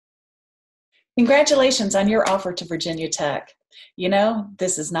Congratulations on your offer to Virginia Tech. You know,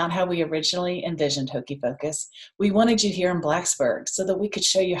 this is not how we originally envisioned Hokie Focus. We wanted you here in Blacksburg so that we could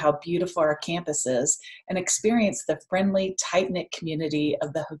show you how beautiful our campus is and experience the friendly, tight-knit community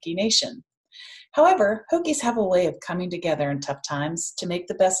of the Hokie Nation. However, Hokies have a way of coming together in tough times to make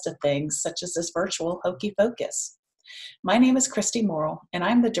the best of things, such as this virtual Hokie Focus. My name is Christy Morrill, and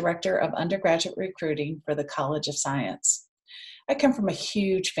I'm the Director of Undergraduate Recruiting for the College of Science. I come from a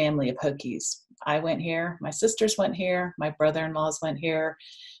huge family of Hokies. I went here, my sisters went here, my brother-in-laws went here,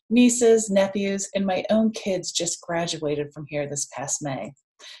 nieces, nephews, and my own kids just graduated from here this past May.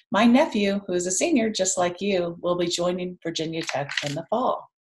 My nephew, who is a senior just like you, will be joining Virginia Tech in the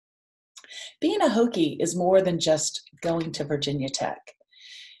fall. Being a Hokie is more than just going to Virginia Tech.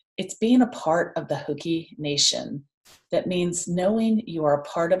 It's being a part of the Hokie Nation. That means knowing you are a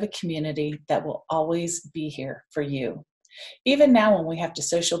part of a community that will always be here for you. Even now when we have to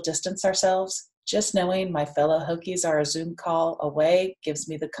social distance ourselves, just knowing my fellow Hokies are a Zoom call away gives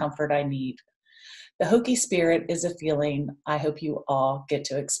me the comfort I need. The Hokie spirit is a feeling I hope you all get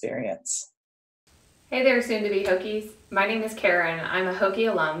to experience. Hey there, soon-to-be Hokies. My name is Karen. I'm a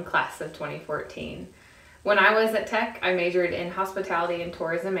Hokie alum, class of 2014. When I was at Tech, I majored in hospitality and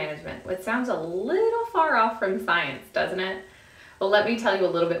tourism management, which sounds a little far off from science, doesn't it? Well, let me tell you a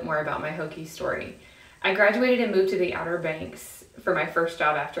little bit more about my Hokie story. I graduated and moved to the Outer Banks for my first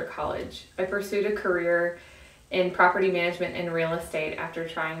job after college. I pursued a career in property management and real estate after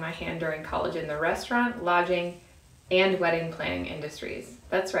trying my hand during college in the restaurant, lodging, and wedding planning industries.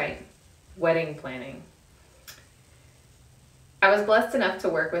 That's right, wedding planning. I was blessed enough to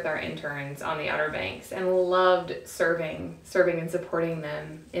work with our interns on the Outer Banks and loved serving and supporting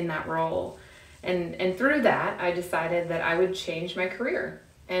them in that role. And through that, I decided that I would change my career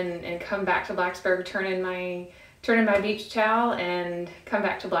and come back to Blacksburg, turn in my beach towel and come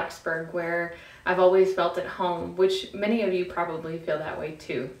back to Blacksburg, where I've always felt at home, which many of you probably feel that way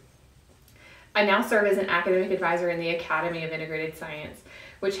too. I now serve as an academic advisor in the Academy of Integrated Science,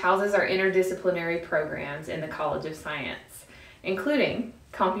 which houses our interdisciplinary programs in the College of Science, including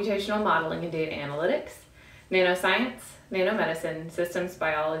computational modeling and data analytics, nanoscience, nanomedicine, systems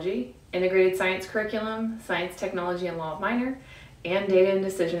biology, integrated science curriculum, science, technology, and law minor, and data and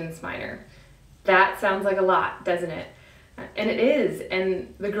decisions minor. That sounds like a lot, doesn't it? And it is.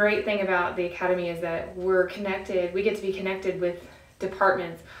 And the great thing about the Academy is that we're connected, we get to be connected with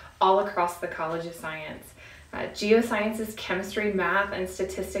departments all across the College of Science. Geosciences, chemistry, math, and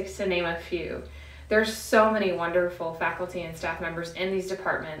statistics, to name a few. There's so many wonderful faculty and staff members in these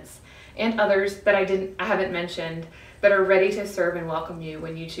departments and others that I haven't mentioned that are ready to serve and welcome you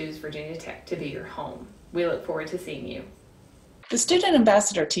when you choose Virginia Tech to be your home. We look forward to seeing you. The Student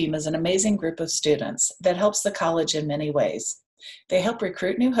Ambassador Team is an amazing group of students that helps the college in many ways. They help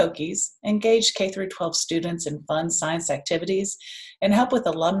recruit new Hokies, engage K-12 students in fun science activities, and help with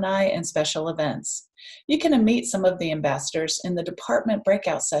alumni and special events. You can meet some of the ambassadors in the department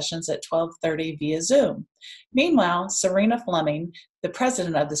breakout sessions at 12:30 via Zoom. Meanwhile, Serena Fleming, the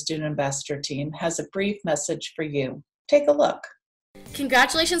president of the Student Ambassador Team, has a brief message for you. Take a look.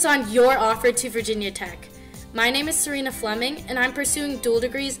 Congratulations on your offer to Virginia Tech. My name is Serena Fleming, and I'm pursuing dual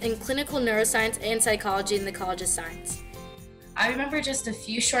degrees in clinical neuroscience and psychology in the College of Science. I remember just a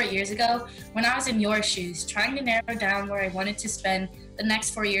few short years ago when I was in your shoes, trying to narrow down where I wanted to spend the next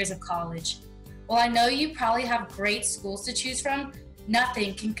 4 years of college. While I know you probably have great schools to choose from,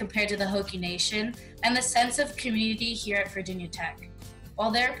 nothing can compare to the Hokie Nation and the sense of community here at Virginia Tech.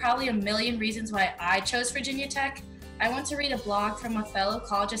 While there are probably a million reasons why I chose Virginia Tech, I want to read a blog from a fellow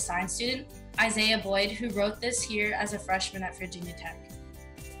College of Science student, Isaiah Boyd, who wrote this here as a freshman at Virginia Tech.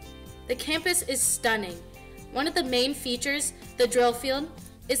 The campus is stunning. One of the main features, the drill field,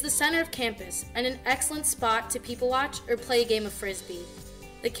 is the center of campus and an excellent spot to people watch or play a game of frisbee.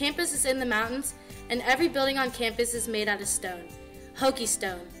 The campus is in the mountains, and every building on campus is made out of stone, Hokie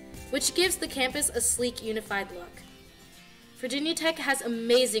stone, which gives the campus a sleek, unified look. Virginia Tech has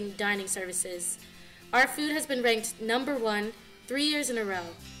amazing dining services. Our food has been ranked #1 3 years in a row.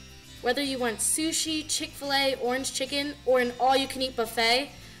 Whether you want sushi, Chick-fil-A, orange chicken, or an all-you-can-eat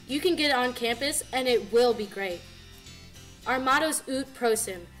buffet, you can get it on campus and it will be great. Our motto is Ut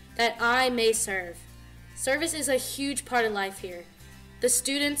Prosim, that I may serve. Service is a huge part of life here. The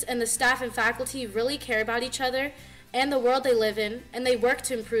students and the staff and faculty really care about each other and the world they live in, and they work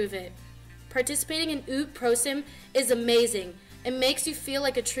to improve it. Participating in Ut Prosim is amazing and makes you feel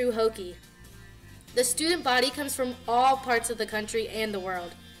like a true Hokie. The student body comes from all parts of the country and the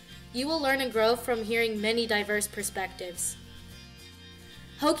world. You will learn and grow from hearing many diverse perspectives.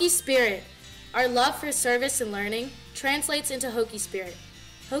 Hokie spirit, our love for service and learning, translates into Hokie spirit.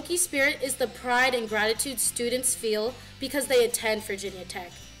 Hokie Spirit is the pride and gratitude students feel because they attend Virginia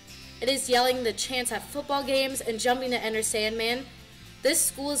Tech. It is yelling the chants at football games and jumping to enter Sandman. This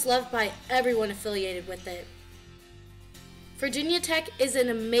school is loved by everyone affiliated with it. Virginia Tech is an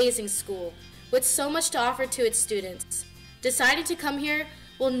amazing school with so much to offer to its students. Deciding to come here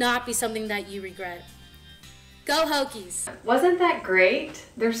will not be something that you regret. Go Hokies! Wasn't that great?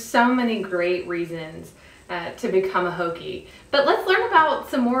 There's so many great reasons to become a Hokie. But let's learn about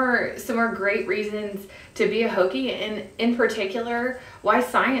some more great reasons to be a Hokie, and in particular, why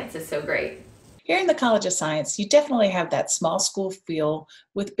science is so great. Here in the College of Science, you definitely have that small school feel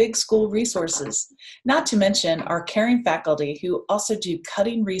with big school resources. Not to mention our caring faculty who also do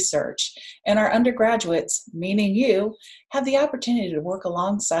cutting research, and our undergraduates, meaning you, have the opportunity to work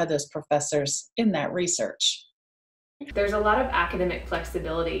alongside those professors in that research. There's a lot of academic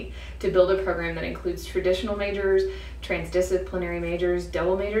flexibility to build a program that includes traditional majors, transdisciplinary majors,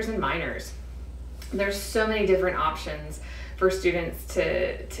 double majors, and minors. There's so many different options for students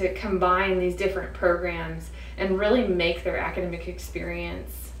to combine these different programs and really make their academic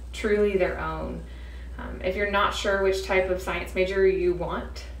experience truly their own. If you're not sure which type of science major you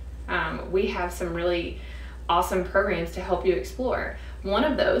want, we have some really awesome programs to help you explore. One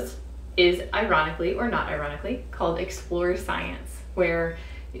of those is, ironically or not ironically, called Explore Science, where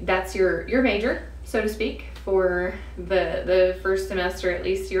that's your major, so to speak, for the first semester. At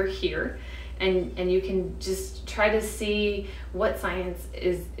least you're here, and you can just try to see what science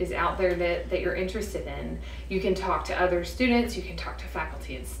is out there that you're interested in. You can talk to other students, you can talk to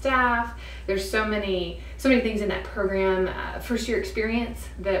faculty and staff. There's so many things in that program, first year experience,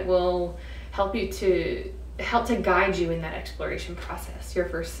 that will help to guide you in that exploration process your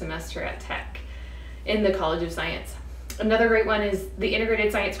first semester at Tech in the College of Science. Another great one is the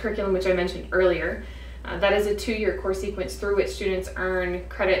Integrated Science Curriculum, which I mentioned earlier. That is a 2-year course sequence through which students earn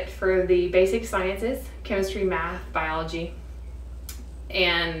credit for the basic sciences: chemistry, math, biology,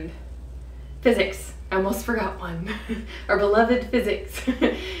 and physics. I almost forgot one. Our beloved physics.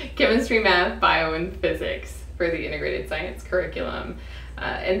 Chemistry, math, bio, and physics for the Integrated Science Curriculum.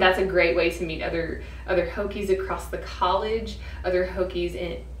 And that's a great way to meet other Hokies across the college, other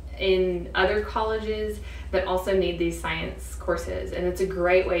Hokies in other colleges that also need these science courses. And it's a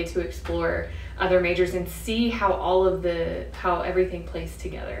great way to explore other majors and see how everything plays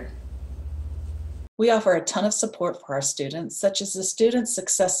together. We offer a ton of support for our students, such as the Student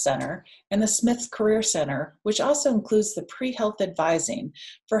Success Center and the Smith Career Center, which also includes the pre-health advising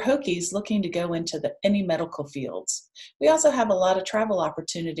for Hokies looking to go into any medical fields. We also have a lot of travel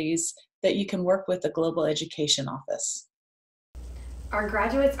opportunities that you can work with the Global Education Office. Our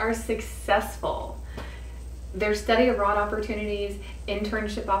graduates are successful. Their study abroad opportunities,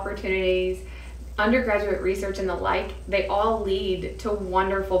 internship opportunities, undergraduate research, and the like, they all lead to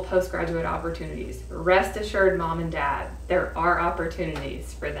wonderful postgraduate opportunities. Rest assured, mom and dad, there are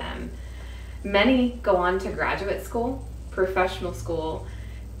opportunities for them. Many go on to graduate school, professional school,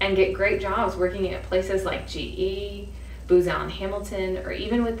 and get great jobs working at places like GE, Booz Allen Hamilton, or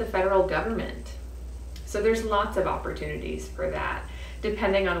even with the federal government. So there's lots of opportunities for that,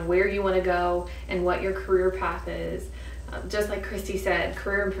 depending on where you want to go and what your career path is. Just like Christy said,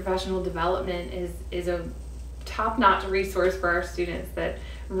 career and professional development is a top-notch resource for our students that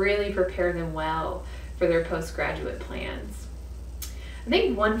really prepare them well for their postgraduate plans. I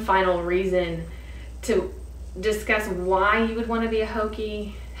think one final reason to discuss why you would want to be a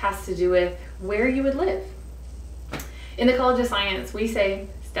Hokie has to do with where you would live. In the College of Science, we say,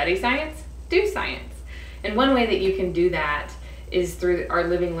 study science, do science. And one way that you can do that is through our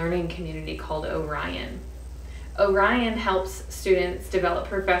living learning community called Orion. Orion helps students develop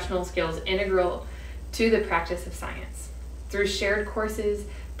professional skills integral to the practice of science. Through shared courses,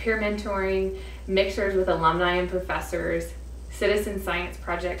 peer mentoring, mixers with alumni and professors, citizen science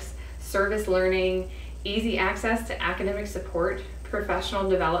projects, service learning, easy access to academic support, professional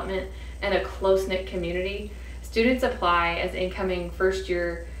development, and a close-knit community, students apply as incoming first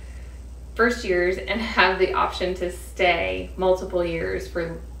years and have the option to stay multiple years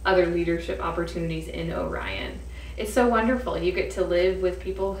for other leadership opportunities in Orion. It's so wonderful. You get to live with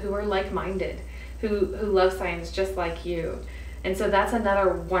people who are like-minded, who love science just like you. And so that's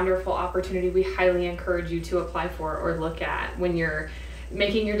another wonderful opportunity we highly encourage you to apply for or look at when you're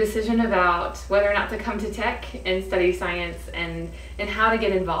making your decision about whether or not to come to Tech and study science and how to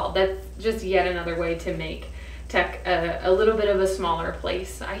get involved. That's just yet another way to make Tech a little bit of a smaller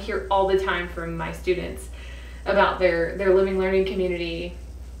place. I hear all the time from my students about their living learning community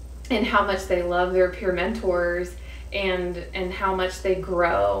and how much they love their peer mentors and how much they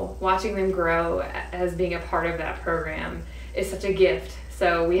grow. Watching them grow as being a part of that program is such a gift.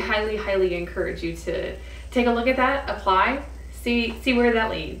 So we highly, highly encourage you to take a look at that, apply, see where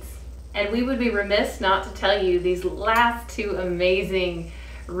that leads. And we would be remiss not to tell you these last two amazing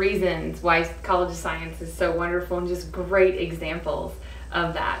reasons why College of Science is so wonderful, and just great examples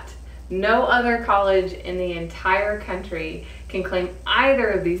of that. No other college in the entire country can claim either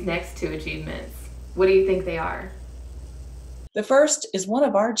of these next two achievements. What do you think they are? The first is one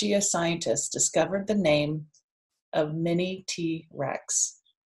of our geoscientists discovered the name of Mini T. Rex.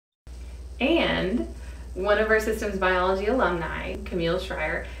 And one of our systems biology alumni, Camille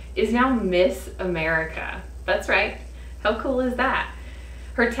Schreier, is now Miss America. That's right. How cool is that?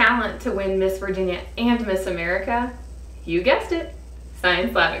 Her talent to win Miss Virginia and Miss America, you guessed it,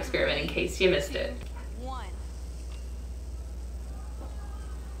 science lab experiment in case you missed it.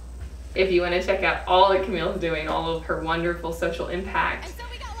 If you want to check out all that Camille's doing, all of her wonderful social impact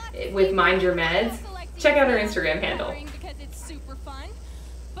with Mind Your Meds, check out her Instagram handle.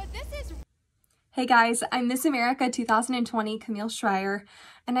 Hey guys, I'm Miss America 2020 Camille Schreier,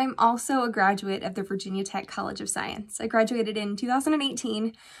 and I'm also a graduate of the Virginia Tech College of Science. I graduated in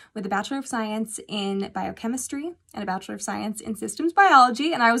 2018 with a Bachelor of Science in Biochemistry and a Bachelor of Science in Systems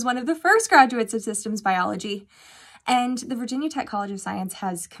Biology, and I was one of the first graduates of Systems Biology. And the Virginia Tech College of Science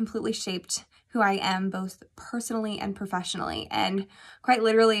has completely shaped who I am, both personally and professionally, and quite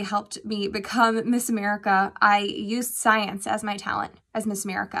literally helped me become Miss America. I used science as my talent as Miss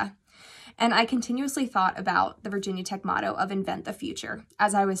America. And I continuously thought about the Virginia Tech motto of invent the future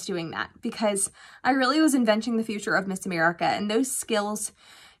as I was doing that, because I really was inventing the future of Miss America, and those skills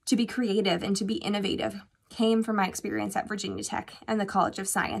to be creative and to be innovative came from my experience at Virginia Tech and the College of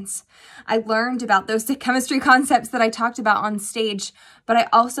Science. I learned about those chemistry concepts that I talked about on stage, but I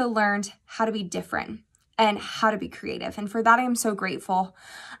also learned how to be different and how to be creative. And for that, I am so grateful.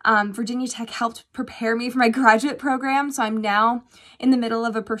 Virginia Tech helped prepare me for my graduate program, so I'm now in the middle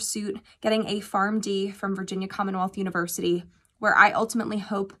of a pursuit getting a PharmD from Virginia Commonwealth University, where I ultimately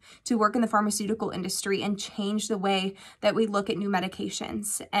hope to work in the pharmaceutical industry and change the way that we look at new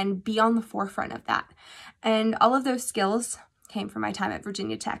medications and be on the forefront of that. And all of those skills came from my time at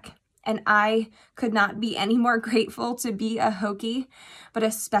Virginia Tech. And I could not be any more grateful to be a Hokie, but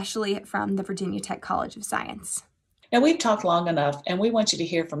especially from the Virginia Tech College of Science. Now, we've talked long enough, and we want you to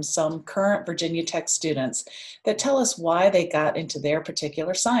hear from some current Virginia Tech students that tell us why they got into their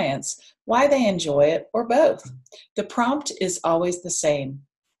particular science, why they enjoy it, or both. The prompt is always the same.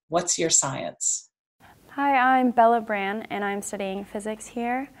 What's your science? Hi, I'm Bella Brand, and I'm studying physics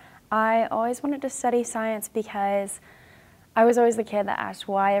here. I always wanted to study science because I was always the kid that asked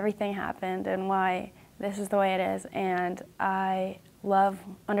why everything happened and why this is the way it is, and I love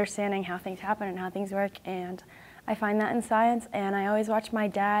understanding how things happen and how things work, and I find that in science. And I always watch my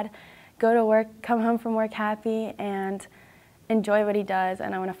dad go to work, come home from work happy, and enjoy what he does,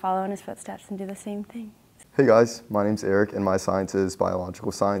 and I want to follow in his footsteps and do the same thing. Hey guys, my name's Eric, and my science is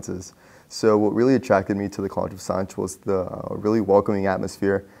biological sciences. So what really attracted me to the College of Science was the really welcoming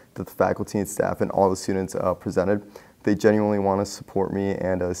atmosphere that the faculty and staff and all the students presented. They genuinely want to support me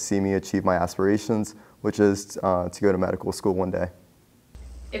and see me achieve my aspirations, which is to go to medical school one day.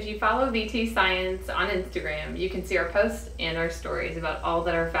 If you follow VT Science on Instagram, you can see our posts and our stories about all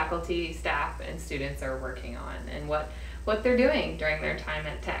that our faculty, staff, and students are working on and what they're doing during their time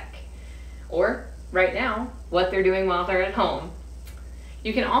at Tech. Or, right now, what they're doing while they're at home.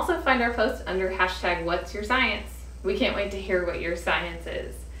 You can also find our posts under hashtag What's Your Science. We can't wait to hear what your science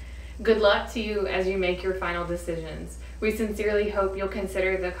is. Good luck to you as you make your final decisions. We sincerely hope you'll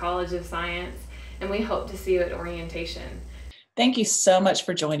consider the College of Science, and we hope to see you at orientation. Thank you so much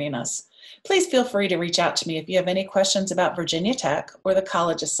for joining us. Please feel free to reach out to me if you have any questions about Virginia Tech or the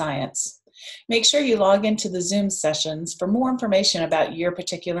College of Science. Make sure you log into the Zoom sessions for more information about your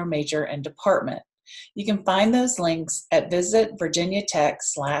particular major and department. You can find those links at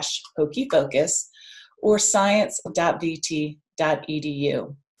visitvirginiatech.com/HokieFocus or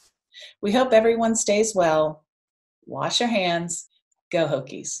science.vt.edu. We hope everyone stays well. Wash your hands. Go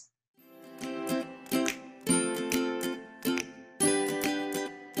Hokies.